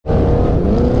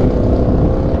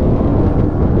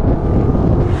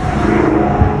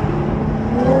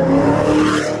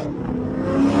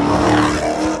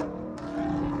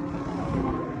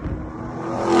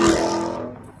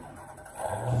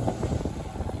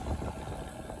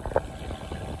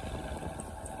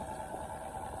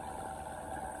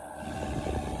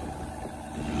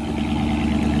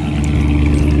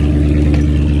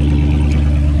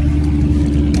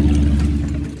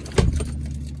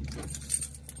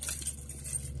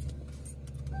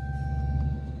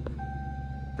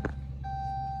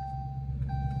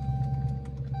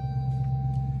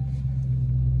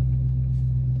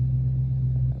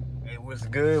What's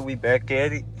good? We back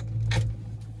at it.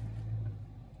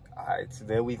 Alright,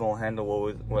 today we gonna handle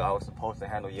what I was supposed to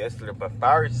handle yesterday. But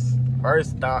first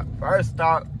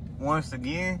stop, once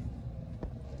again,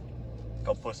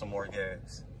 go put some more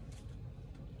gas.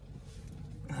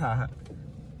 Another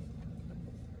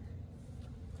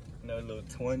little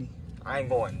 20. I ain't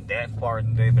going that far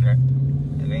today, but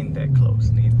it ain't that close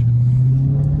neither.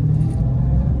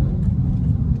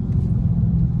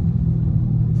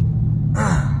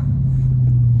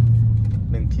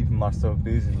 Been keeping myself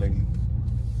busy lately.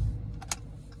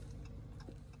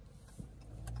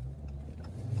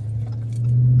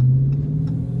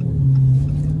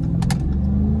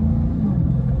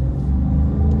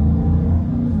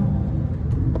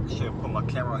 Should put my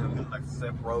camera on him look like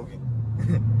Seth Rogen.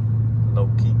 Low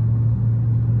key.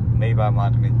 Maybe I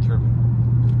might have been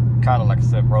tripping. Kind of like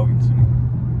Seth Rogen to me.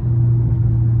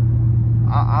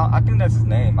 I think that's his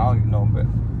name. I don't even know, but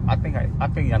I think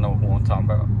I know who I'm talking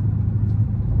about.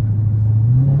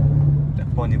 That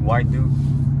funny white dude.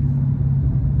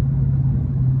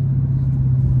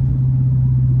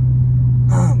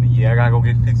 But yeah, I gotta go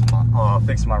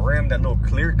fix my rim. That little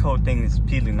clear coat thing is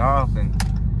peeling off, and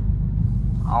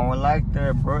I don't like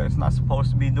that, bro. It's not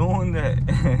supposed to be doing that.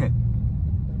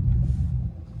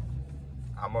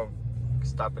 I'm gonna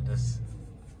stop at this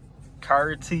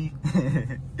Carty.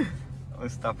 I'm gonna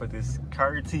stop at this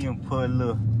Carty and put a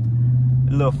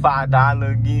little $5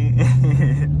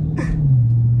 again.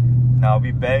 Now I'll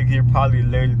be back here probably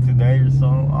later today or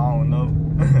something. I don't know.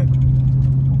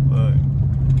 But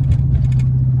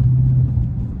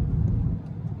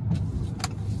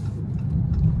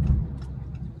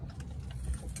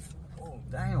oh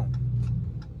damn.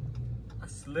 I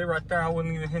slid right there. I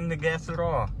wasn't even hitting the gas at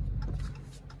all.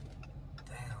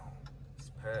 Damn.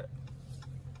 It's packed.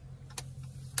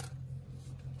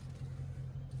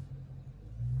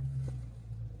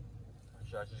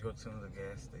 I just go to the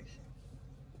gas station.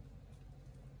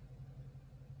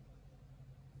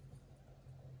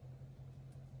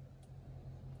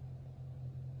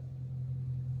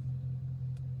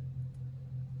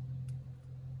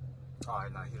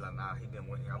 Alright, nah, he like, nah, he didn't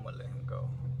win here. I'm gonna let him go.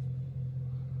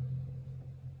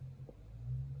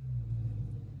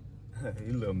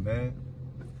 You little man.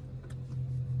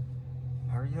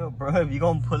 Hurry up, bro. If you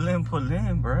gonna pull in,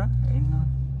 bro. Ain't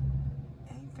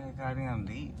that goddamn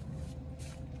deep.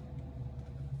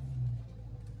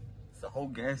 It's a whole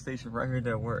gas station right here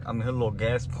that work. I mean, a little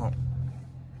gas pump.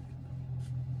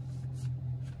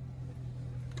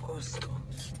 Let's go.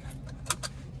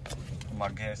 Put my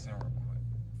gas in real quick.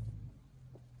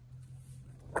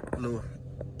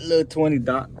 Little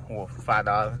 $20, or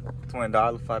 $5,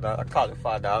 $20, $5. I call it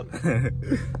 $5.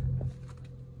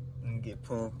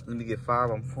 Let me get 5.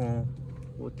 I'm pulling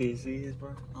what this is,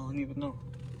 bro. I don't even know.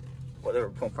 Whatever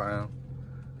pump I am.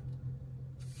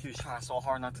 She was trying so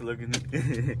hard not to look at me.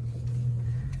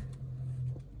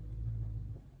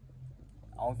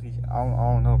 I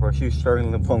don't know, bro. She was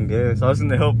struggling to pump gas. I was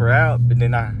gonna help her out, but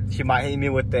then she might hit me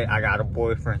with that. I got a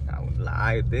boyfriend. I was like,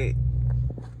 I bet.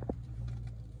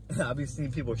 I be seeing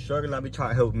people struggling. I be trying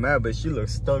to help them out, but she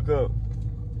looks stuck up.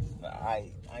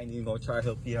 I ain't even gonna try to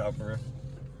help you out, bro.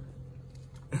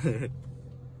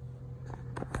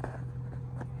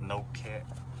 No cat.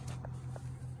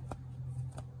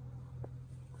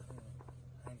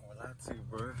 I ain't gonna lie to you,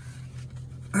 bro.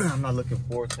 I'm not looking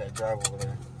forward to that drive over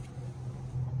there.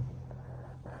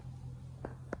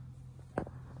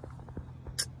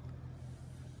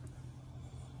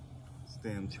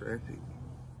 Damn traffic.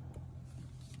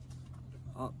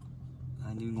 Oh, I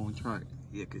ain't even gonna try it.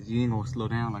 Yeah, cause you ain't gonna slow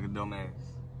down like a dumbass.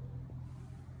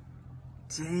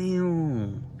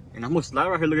 Damn. And I'm gonna slide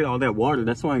right here. Look at all that water.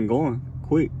 That's why I'm going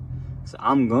quick. So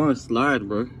I'm gonna slide,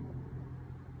 bro.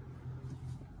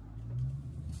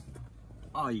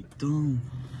 Oh, you dumb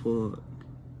fuck.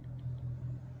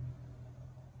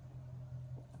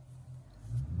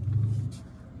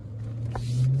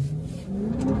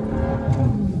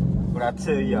 But I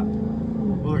tell y'all,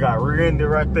 look, I ruined it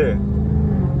right there.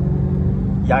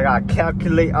 Y'all gotta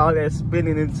calculate all that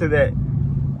spinning into that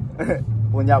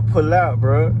when y'all pull out,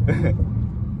 bro.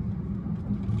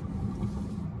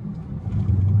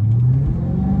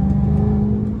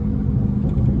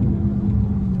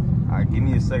 Alright, give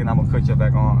me a second, I'm gonna cut you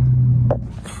back on.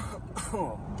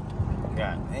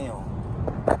 God damn.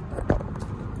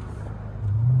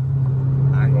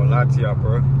 I ain't gonna lie to y'all,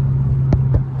 bro.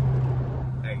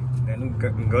 That new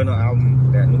Gunna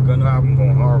album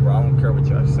going hard, bro. I don't care what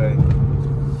y'all say.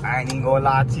 I ain't even gonna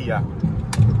lie to y'all.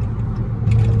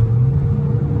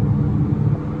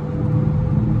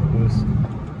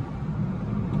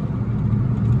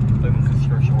 Living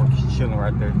construction workers chilling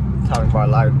right there, talking about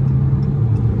life.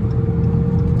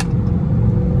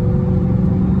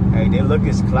 they look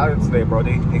it's cloudy today, bro.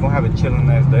 They gonna have a chilling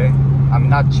ass day. I mean,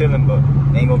 not chilling, but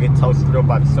they ain't gonna get toasted up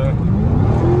by the sun.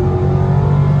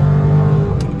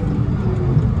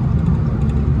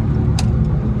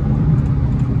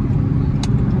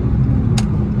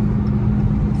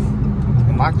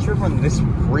 My trip on this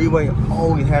freeway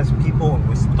always has people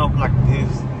with stuff like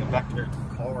this in the back of their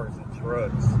cars and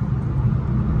trucks.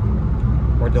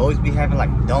 Or they always be having like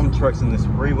dumb trucks in this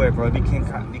freeway, bro. They getting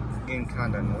kind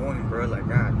of annoying, bro. Like,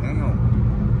 god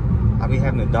damn. I be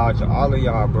having to dodge all of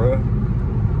y'all, bro.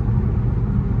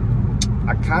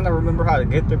 I kind of remember how to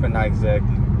get there, but not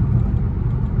exactly.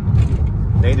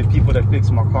 They the people that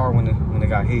fixed my car when it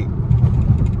got hit.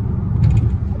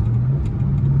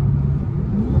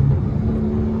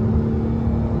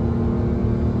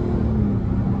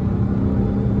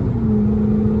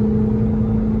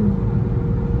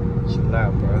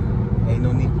 Out, bro. Ain't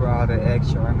no need for all that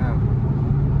action right now.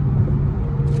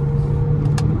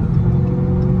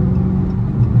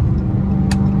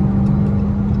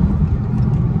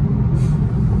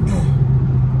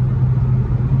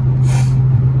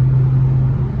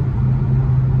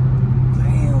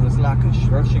 Damn, there's a lot of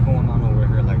construction going on over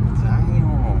here. Like, damn.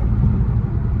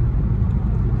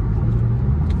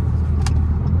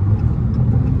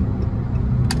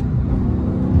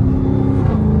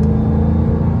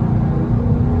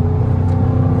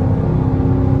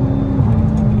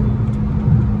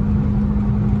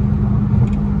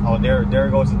 There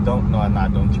goes a dump. No,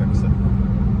 not dump truck. It's a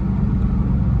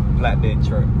flatbed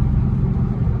truck.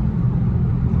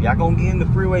 Y'all gonna get in the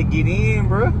freeway? Get in,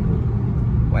 bro.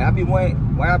 Why I be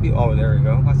waiting? Why I be? Oh, there we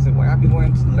go. I said, why I be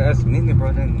waiting to the last minute,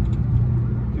 bro? Then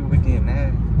people be getting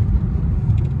mad.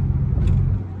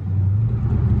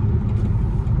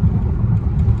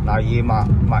 Now, yeah,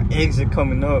 my exit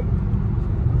coming up.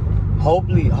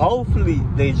 Hopefully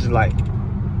they just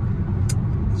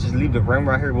leave the rim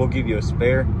right here. We'll give you a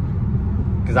spare.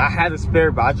 Cause I had a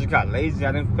spare, but I just got lazy.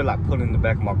 I didn't feel like putting it in the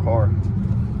back of my car.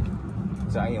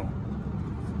 Damn.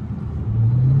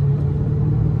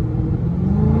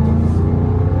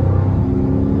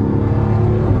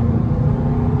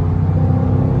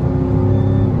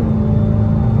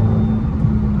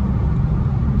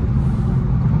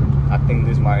 I think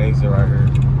this is my exit right here.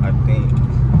 I think.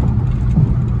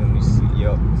 Let me see.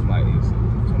 Yup, this is my exit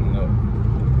coming up.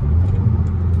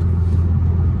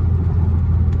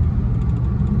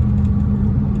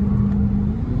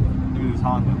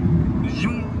 Honda.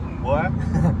 Boy.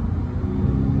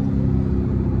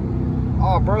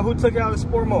 Oh, bro, who took it out of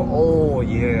sport mode? Oh,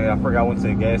 yeah, I forgot I went to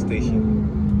the gas station.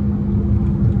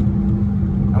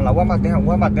 I'm like, why my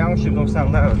downshift don't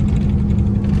sound loud?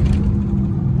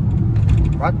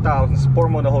 I thought I was in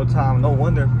sport mode the whole time. No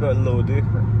wonder it felt a little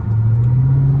different.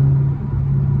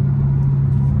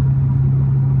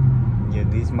 Yeah,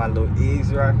 these my little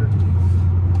eggs right here.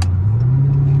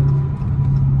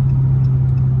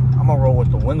 I'm gonna roll with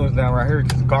the windows down right here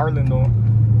because Garland don't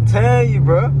tell you,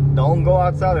 bro. Don't go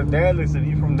outside of Dallas if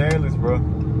you from Dallas, bro.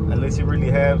 Unless you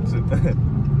really have to.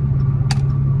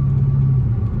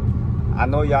 I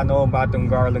know y'all know about them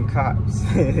Garland cops.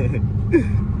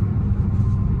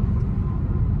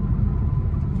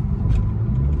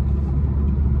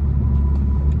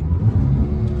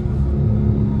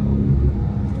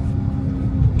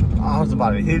 I was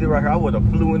about to hit it right here. I would have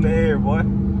flew in the air, boy.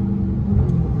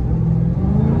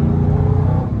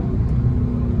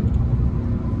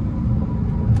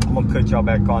 I'm gonna cut y'all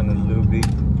back on in a little bit.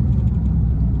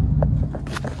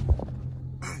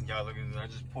 Y'all look at this, I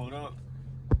just pulled up.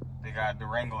 They got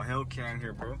Durango Hellcat in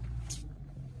here, bro.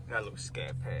 Got a little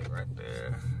scat pack right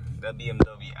there. That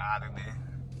BMW out of there.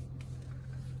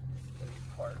 Let me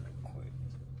park it quick.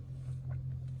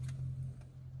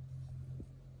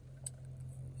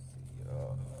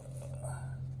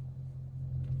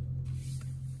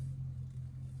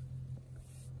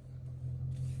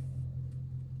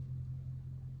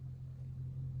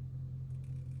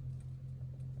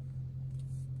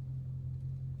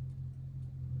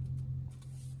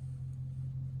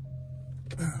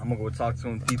 I'm gonna go talk to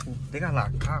some people. They got a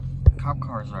lot of cop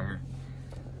cars right here.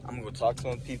 I'm gonna go talk to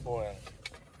some people and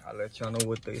I'll let y'all know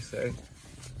what they say.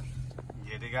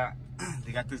 Yeah, they got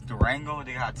this Durango.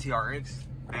 They got a TRX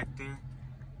back there.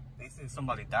 They said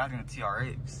somebody died in a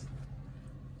TRX,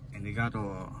 and they got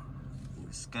a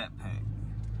scat pack.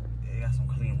 They got some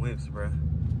clean whips, bro.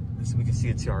 Let's see if we can see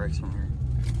a TRX from here.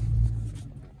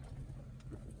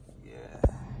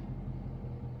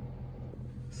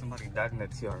 Somebody died in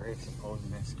that TRX. Oh,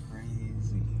 that's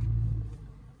crazy.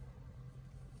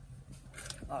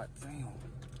 Oh, damn.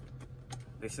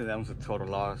 They said that was a total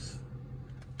loss.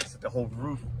 They said the whole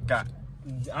roof got...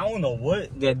 I don't know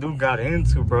what that dude got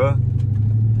into, bro.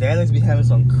 Dallas be having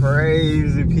some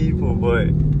crazy people, but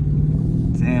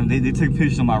damn, they took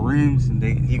pictures of my rims, and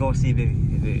he gonna see if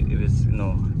it's, you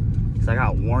know, cause I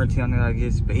got warranty on it, I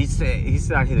guess. But he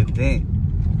said I hit a dent.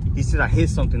 He said I hit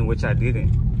something, which I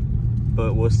didn't.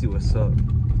 But we'll see what's up.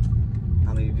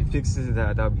 I mean, if he fixes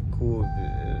that'd be cool.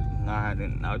 If not,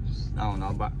 then I don't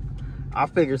know. I'll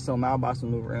figure something out, buy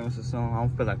some new rims or something. I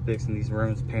don't feel like fixing these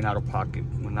rims, paying out of pocket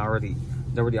when they're already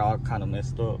all kind of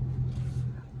messed up.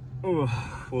 Ugh,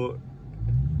 fuck.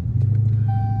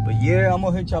 But yeah, I'm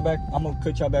gonna hit y'all back. I'm gonna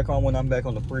cut y'all back on when I'm back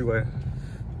on the freeway.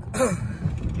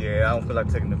 Yeah, I don't feel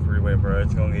like taking the freeway, bro.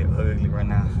 It's gonna get ugly right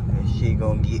now. That shit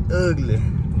gonna get ugly,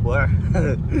 boy.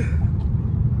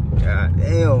 God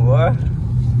damn, boy.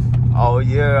 Oh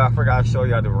yeah, I forgot to show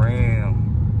y'all the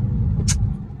Ram.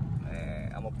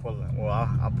 Man, I'm gonna pull it. Well,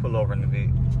 I'll pull over in a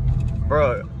bit.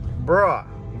 Bruh.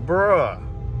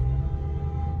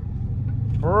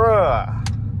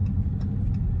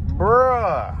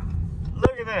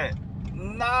 Look at that.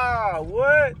 Nah,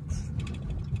 what?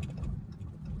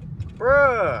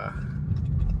 Bruh.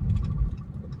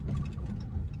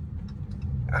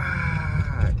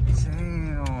 Ah,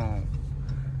 damn.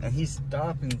 And he's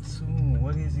stopping too.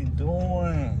 What is he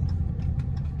doing?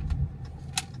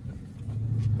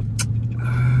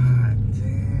 Ah,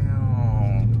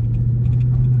 damn.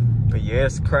 But yeah,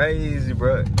 it's crazy,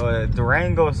 bro.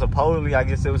 Durango, supposedly, I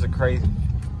guess it was a crazy.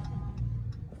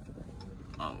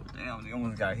 Oh, damn, they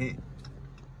almost got hit.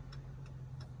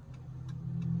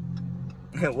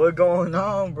 What going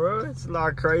on, bro? It's a lot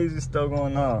of crazy stuff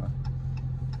going on.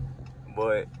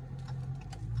 But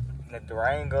the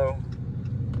Durango.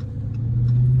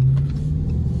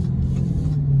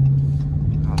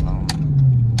 Hold on.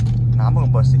 Nah, I'm gonna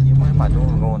bust it. What am I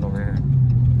doing going over here?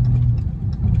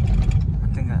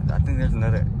 I think there's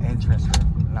another entrance here.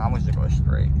 Nah, I'm gonna just go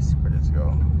straight. See where this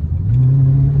go.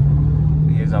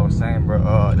 As I was saying,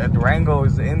 bro, that Durango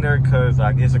is in there because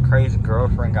I guess a crazy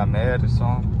girlfriend got mad or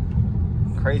something.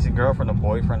 Crazy girlfriend or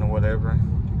boyfriend or whatever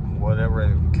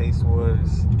the case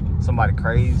was. Somebody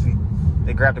crazy.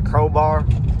 They grabbed a crowbar.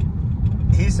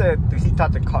 He said he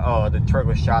thought the truck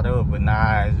was shot up, but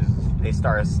nah, they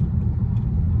started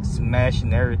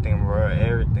smashing everything, bro.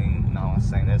 Everything. You know what I'm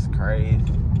saying? That's crazy.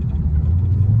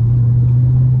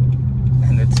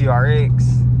 And the TRX,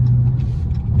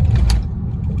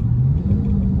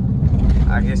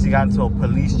 I guess he got into a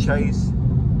police chase.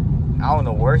 I don't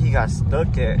know where he got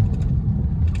stuck at.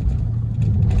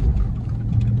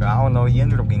 I don't know, he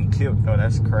ended up getting killed though.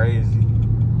 That's crazy.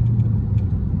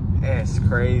 That's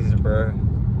crazy, bro.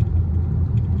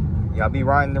 Y'all be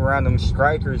riding around them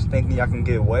strikers thinking y'all can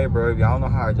get away, bro. If y'all don't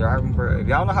know how to drive them, bro. If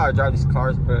y'all don't know how to drive these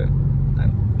cars, bro,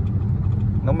 like,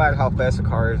 no matter how fast a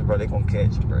car is, bro, they gonna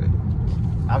catch you, bro.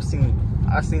 I've seen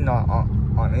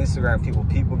on Instagram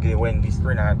people get away in these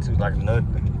 392 like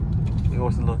nothing. It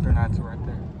was a little 392 right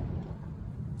there.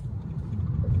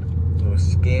 A little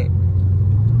skint.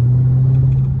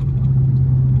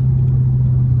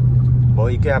 Boy,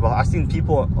 you can have I seen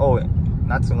people,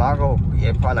 not too long ago,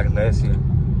 yeah, probably like last year.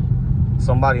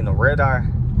 Somebody in the red eye,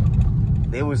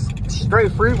 they was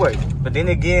straight freeway. But then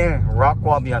again,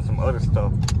 Rockwall be on some other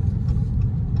stuff.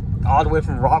 All the way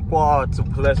from Rockwall to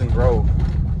Pleasant Grove.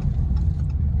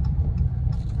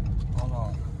 Hold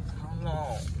on.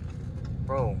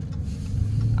 Bro,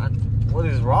 what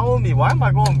is wrong with me? Why am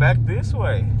I going back this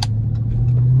way?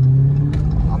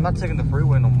 I'm not taking the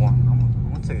freeway no more.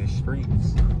 I'm gonna take the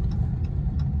streets.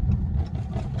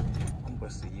 I'm gonna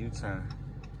bust a U-turn.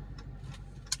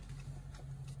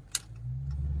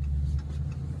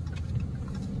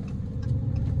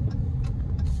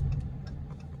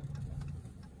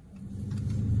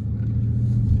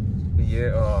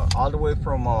 Yeah, all the way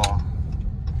from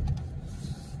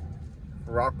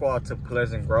Rockwall to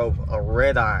Pleasant Grove, a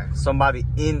red eye. Somebody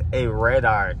in a red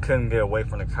eye couldn't get away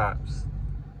from the cops.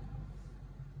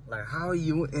 Like, how are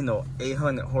you in an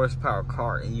 800 horsepower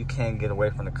car and you can't get away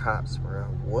from the cops, bro?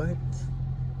 What?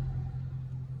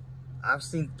 I've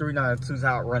seen 392s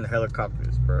outrun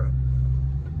helicopters, bro.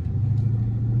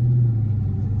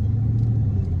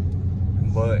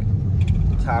 But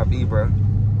it's how it be, bro.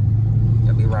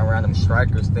 Y'all be running around them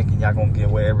strikers thinking y'all gonna get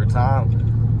away every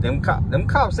time. Them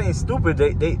cops ain't stupid.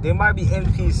 They might be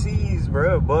NPCs,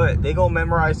 bro, but they gonna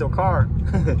memorize their car.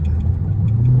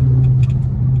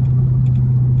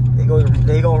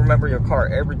 They gonna remember your car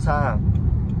every time.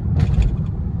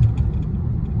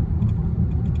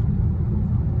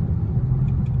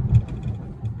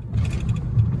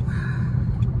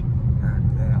 God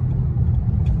damn.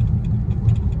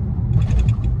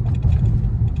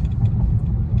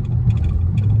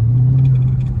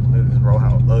 Look at this, bro,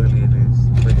 how ugly it is.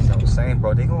 Look at what I'm saying,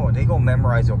 bro. They gonna gonna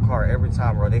memorize your car every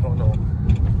time, bro. They gonna know.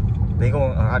 They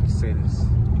gonna how do you say this?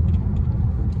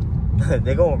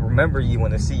 They gonna remember you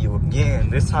when they see you again.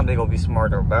 This time they gonna be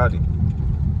smarter about it.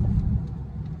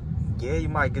 Yeah, you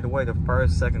might get away the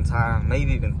first, second time,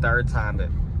 maybe even third time, but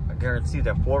I guarantee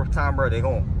that fourth time, bro, they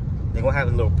gonna have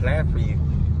a little plan for you.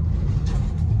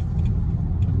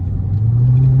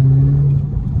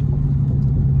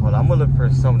 Hold on, I'm gonna look for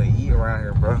something to eat around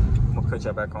here, bro. I'm gonna cut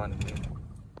y'all back on again.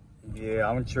 Yeah,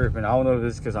 I'm tripping. I don't know if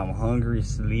it's because I'm hungry,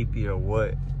 sleepy, or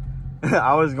what.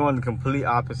 I was going the complete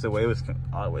opposite way. It was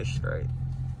all the way straight.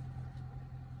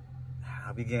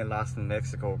 I'll be getting lost in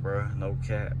Mexico, bro. No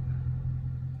cap.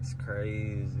 It's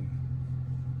crazy.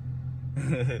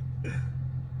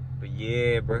 But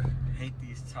yeah, bro. I hate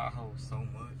these Tahoes so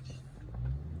much.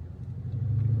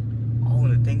 Oh,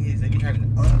 and the thing is, they be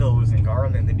having undos in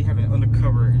Garland. They be having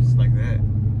undercovers like that.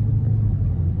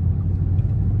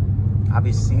 I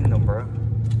be seeing them, bro.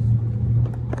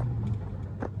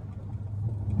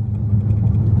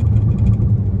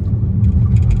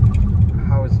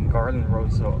 How is Garland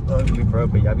Road so ugly, bro?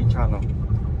 But y'all be trying to.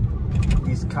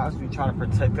 These cops be trying to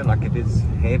protect it like if it's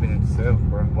heaven itself,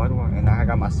 bro. Why do I? And I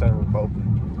got my sunroof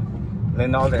open.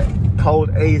 Letting all that cold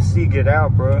AC get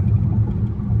out, bro.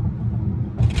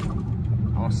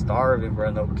 I'm starving,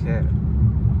 bro. No cap.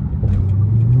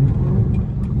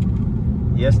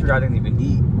 Yesterday I didn't even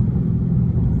eat.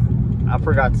 I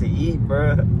forgot to eat,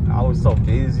 bro. I was so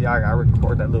busy. I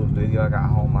recorded that little video. I got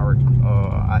home.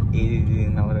 I edited it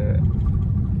and all that.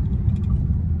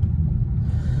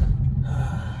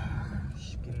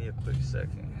 Give me a quick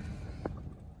second.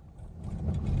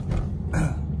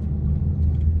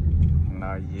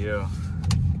 Nah, yeah.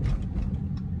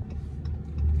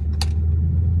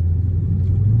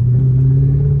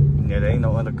 Yeah, there ain't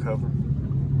no undercover.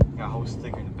 Got a whole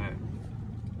sticker in the back.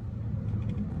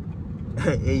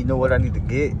 Hey, you know what I need to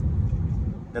get?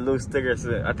 That little sticker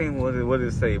said, I think what did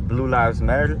it say? Blue Lives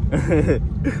Matter.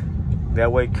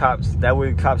 That way cops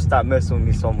stop messing with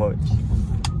me so much.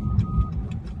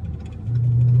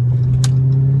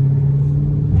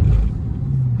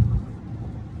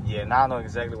 Yeah, now I know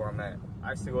exactly where I'm at.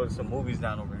 I used to go to some movies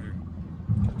down over here.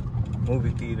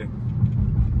 Movie theater.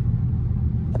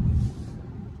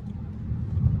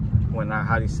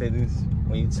 How do you say this?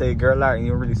 When you take a girl out and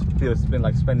you don't really feel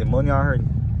spending money on her,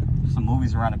 some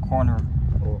movies around the corner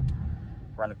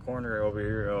over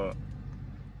here.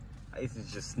 I used to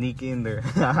just sneak in there.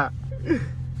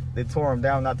 They tore them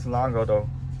down not too long ago though,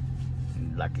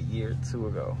 like a year or two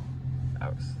ago. I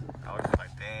was just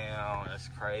like, damn, that's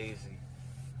crazy.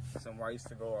 Somewhere I used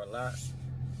to go a lot.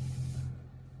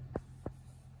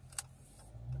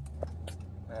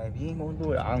 Man, if you ain't gonna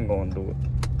do it, I'm gonna do it.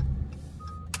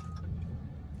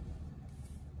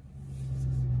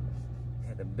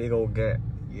 The big old gap.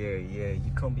 Yeah,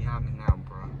 you come behind me now,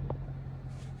 bro. I'm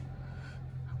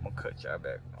gonna cut y'all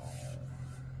back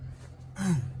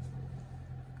on.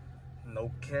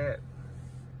 No cap.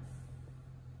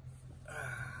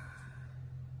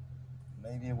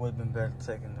 Maybe it would have been better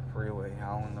taking the freeway.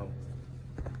 I don't know,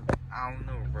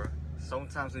 bro.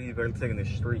 Sometimes it'd be better taking the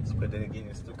streets, but then again,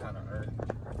 it's still kind of early.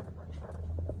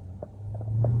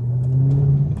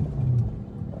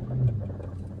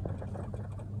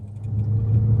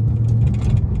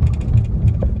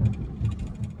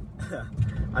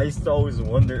 I used to always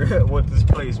wonder what this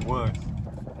place was.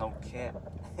 No cap.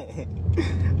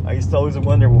 I used to always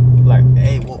wonder, like,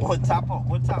 hey, what type,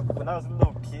 when I was a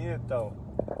little kid, though,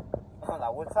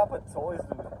 like, what type of toys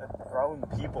do grown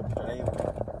people play with?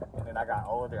 And then I got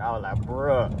older, I was like,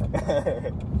 bruh.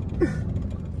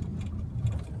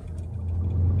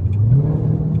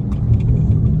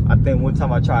 I think one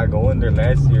time I tried to go in there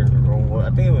last year, or I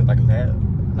think it was like a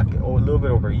little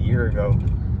bit over a year ago.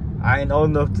 I ain't old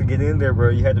enough to get in there,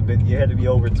 bro. You had to be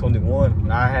over 21.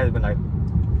 And I had been like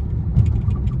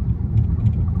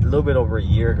a little bit over a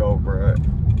year ago, bro.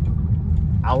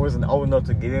 I wasn't old enough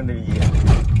to get in there yet.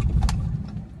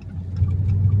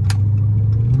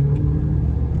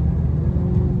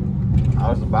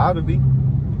 I was about to be,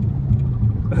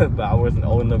 but I wasn't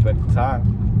old enough at the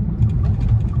time.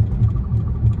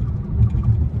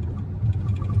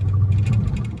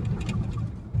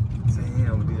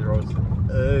 Damn, these roads are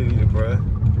ugly, bro.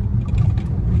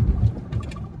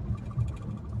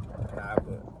 Nah,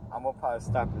 but I'm gonna probably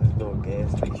stop at this little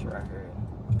gas station right here.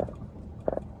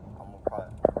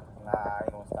 I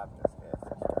ain't gonna stop at this gas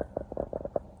station right here.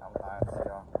 I'm lying to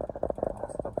y'all.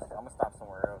 I'm gonna stop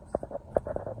somewhere else.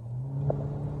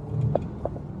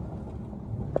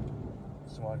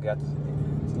 Just wanna get this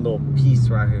little piece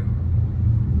right here.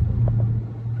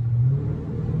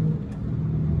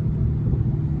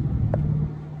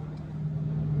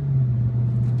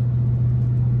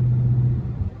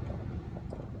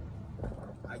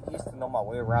 my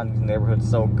way around these neighborhoods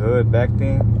so good back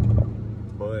then,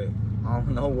 but I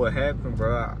don't know what happened,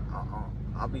 bro.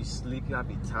 I'll be sleepy, I'll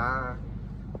be tired.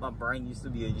 My brain used to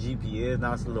be a GPS,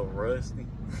 now it's a little rusty.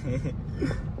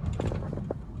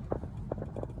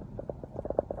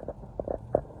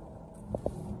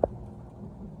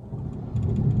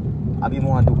 I be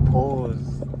wanting to do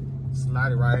pulls,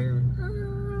 slide it right here,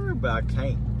 but I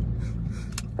can't.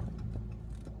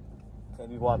 Can't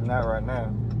be walking out right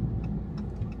now.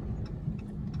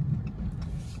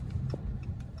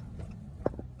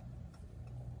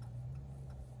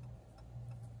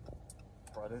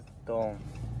 Bro, this dumb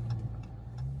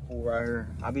fool right here.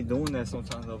 I be doing that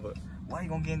sometimes though, but why you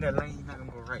gonna get in that lane? You're not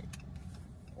gonna go right.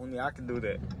 Only I can do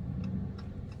that.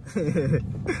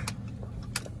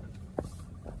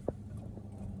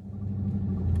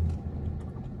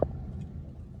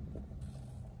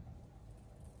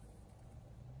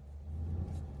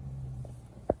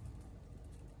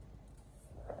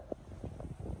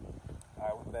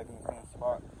 Alright, we're back in the same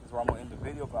spot. This is where I'm gonna end the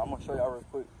video, but I'm gonna show y'all real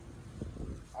quick.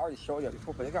 I already showed y'all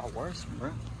before, but it got worse,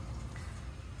 bro.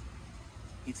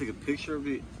 He took a picture of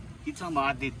it. He talking about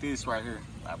I did this right here.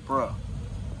 Like, bro.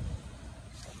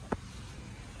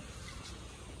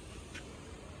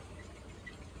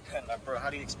 Like, bro, how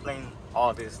do you explain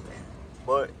all this thing?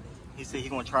 But he said he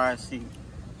gonna try and see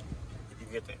if you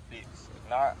get that fixed. If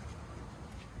not,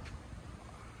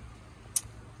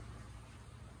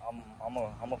 I'm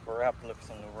gonna for real have to look at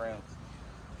some new rims.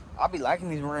 I be liking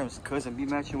these rims cause it be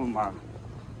matching with my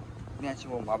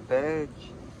badge.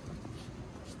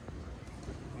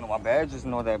 You know, my badge is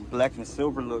that black and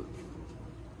silver look.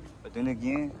 But then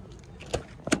again,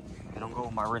 it don't go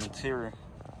with my red interior.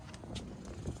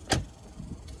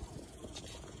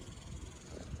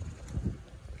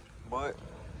 But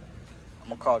I'm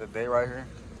gonna call it a day right here.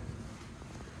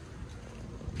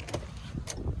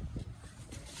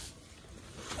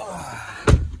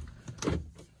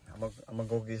 I'm gonna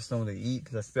go get something to eat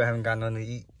because I still haven't got nothing to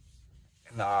eat.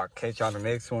 And I'll catch you on the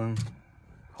next one.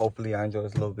 Hopefully I enjoy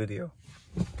this little video.